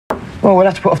Well, we'll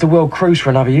have to put off the world cruise for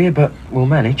another year, but we'll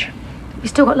manage. We've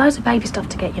still got loads of baby stuff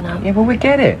to get, you know. Yeah, well, we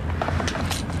get it.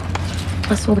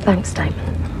 I saw the bank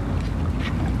statement.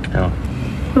 Oh.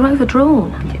 We're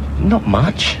overdrawn. Yeah, not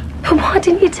much. But why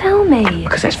didn't you tell me?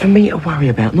 Because that's for me to worry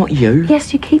about, not you.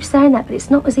 Yes, you keep saying that, but it's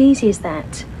not as easy as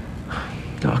that.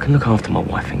 No, I can look after my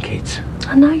wife and kids.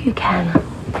 I know you can.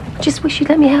 I just wish you'd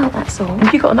let me help, that's all.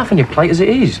 You've got enough on your plate as it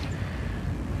is.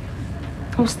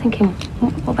 I was thinking,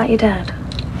 what about your dad?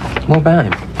 What about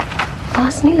him? Oh,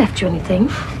 hasn't he left you anything?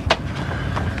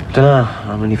 Dunno.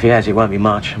 I mean, if he has, it won't be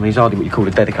much. I mean, he's hardly what you call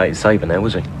a dedicated saver now,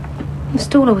 was he? The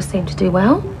stall always seemed to do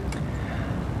well.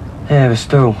 Yeah, but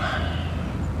still.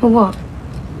 Well, what?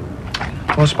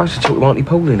 Well, I was supposed to talk to Auntie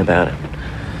Pauline about it.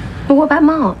 Well, what about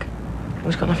Mark? Well,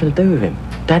 it's got nothing to do with him.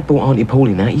 Dad bought Auntie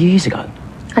Pauline out years ago.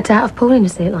 I doubt if Pauline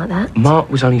would see it like that. Mark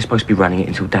was only supposed to be running it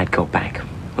until Dad got back.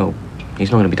 Well, he's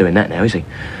not going to be doing that now, is he?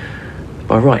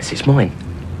 By rights, it's mine.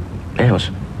 Ours.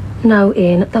 No,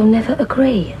 Ian, they'll never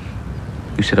agree.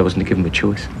 You said I wasn't to give him a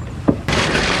choice.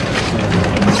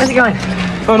 How's it going?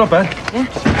 Oh, not bad. Yeah?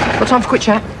 Got time for a quick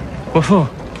chat? What for?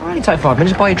 I'll only take 5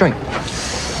 minutes, buy you a drink.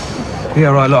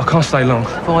 Yeah, right, look, I can't stay long.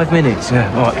 5 minutes?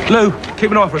 Yeah, all right. Lou,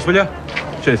 keep an eye for us, will you?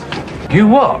 Cheers. You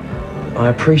what? I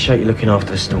appreciate you looking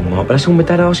after the stall, Mark, but that's all my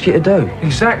dad asked you to do.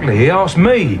 Exactly, he asked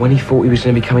me. When he thought he was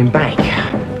going to be coming back.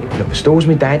 Look, the stall's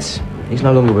my dad's. He's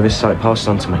no longer with us, so it passed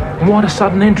on to me. What a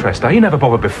sudden interest, eh? You never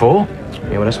bothered before.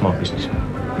 Yeah, well, that's my business.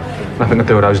 Nothing to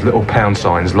do with those little pound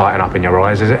signs lighting up in your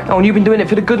eyes, is it? Oh, and you've been doing it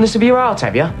for the goodness of your heart,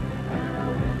 have you?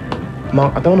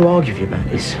 Mark, I don't want to argue with you about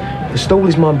this. The stall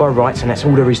is mine by rights, and that's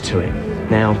all there is to it.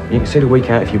 Now, you can see the week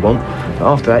out if you want, but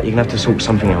after that, you're going to have to sort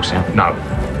something else out. No.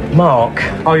 Mark.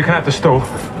 Oh, you can have the stall.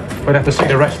 We'd have to see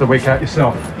the rest of the week out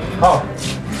yourself. Oh,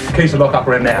 keys are locked up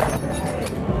around now.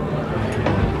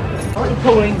 Auntie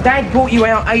Pauline, Dad brought you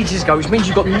out ages ago, which means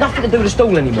you've got nothing to do with the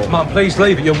stall anymore. Mum, please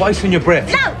leave it. You're wasting your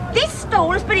breath. No, this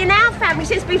stall has been in our family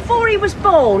since before he was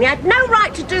born. He had no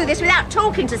right to do this without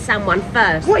talking to someone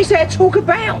first. What is there to talk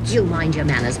about? You mind your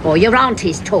manners, boy. Your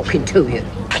auntie's talking to you.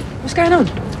 What's going on?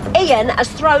 Ian has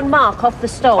thrown Mark off the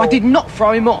stall. I did not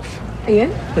throw him off.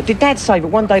 Ian? But did Dad say that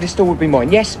one day the stall would be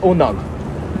mine, yes or no?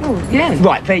 Oh, yeah.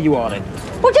 Right, there you are then.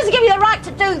 Well, does it give you the right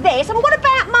to do this? And what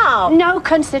about Mark? No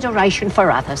consideration for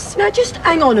others. Now, just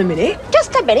hang on a minute.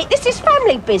 Just a minute, this is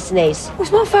family business.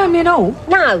 Was my family and all?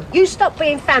 No, you stopped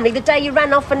being family the day you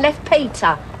ran off and left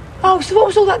Peter. Oh, so what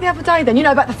was all that the other day then? You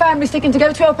know, about the family sticking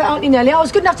together to help out Auntie Nellie. I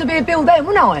was good enough to be a Bill then,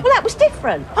 wasn't I? Well, that was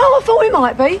different. Oh, I thought it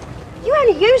might be. You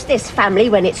only use this family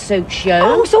when it suits you.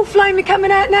 Oh, it's all flamey coming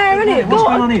out now, isn't it? What's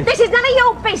going on here? This is none of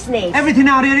your business. Everything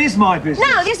out here is my business.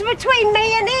 No, this is between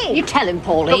me and him. You tell him,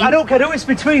 Pauline. Look, I don't care who it's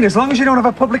between, as long as you don't have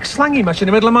a public slangy match in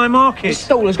the middle of my market. The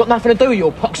stall has got nothing to do with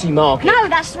your poxy market. No,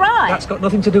 that's right. That's got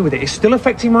nothing to do with it. It's still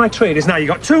affecting my traders. Now, you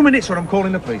got 2 minutes or I'm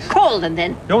calling the police. Call them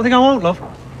then. Don't think I won't, love.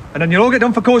 And then you'll all get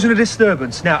done for causing a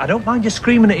disturbance. Now, I don't mind you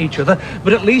screaming at each other,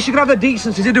 but at least you can have the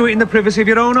decency to do it in the privacy of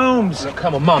your own homes. Look,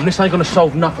 come on, Mum, this ain't going to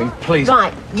solve nothing, please.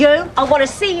 Right, you, I want to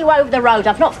see you over the road.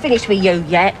 I've not finished with you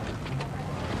yet.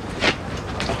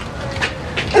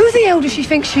 Who the hell does she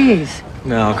think she is?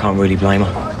 No, I can't really blame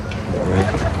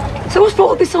her. So what's brought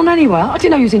all this on anyway? I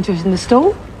didn't know you was interested in the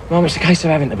stall. Mum, it's a case of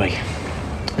having to be.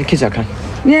 The kids okay?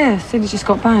 Yeah, Cindy's just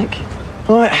got back.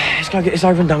 Right, let's go get this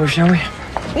over and done with, shall we?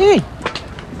 Hey,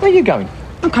 where are you going?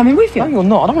 I'm coming with you. No, you're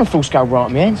not. I don't want a full scale right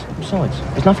on my hands. Besides,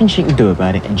 there's nothing she can do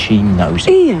about it, and she knows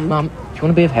it. Ian. Mum, if you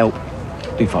want to be of help,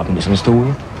 do 5 minutes on the stall, will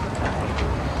you?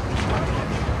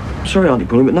 Sorry, Auntie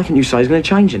Pauline, but nothing you say is going to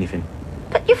change anything.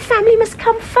 But your family must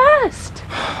come first.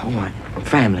 All right,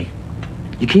 family.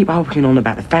 You keep harping on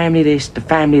about the family this, the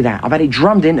family that. I've had it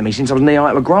drummed into me since I was knee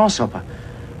high to a grasshopper.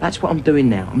 That's what I'm doing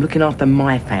now. I'm looking after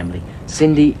my family,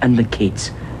 Cindy and the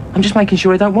kids. I'm just making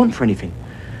sure they don't want for anything.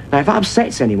 Now, if that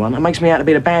upsets anyone and makes me out to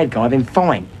be the bad guy, then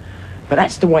fine. But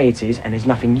that's the way it is, and there's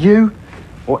nothing you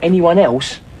or anyone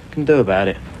else can do about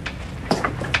it.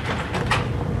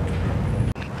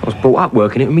 I was brought up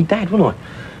working it with me dad, wasn't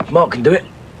I? Mark can do it.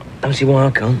 Don't see why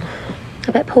I can't.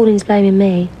 I bet Pauline's blaming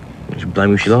me. She can blame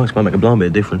who she likes. Might make a blind bit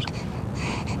of difference.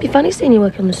 Be funny seeing you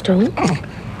working on the stall.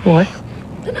 Why?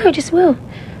 I don't know, it just will.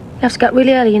 You have to go up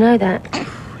really early, you know that.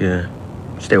 Yeah.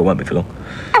 Still won't be for long.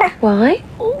 Why?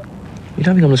 You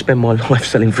don't think I'm going to spend my life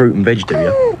selling fruit and veg, do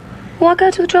you? Why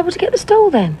go to the trouble to get the stall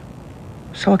then?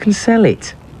 So I can sell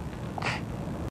it.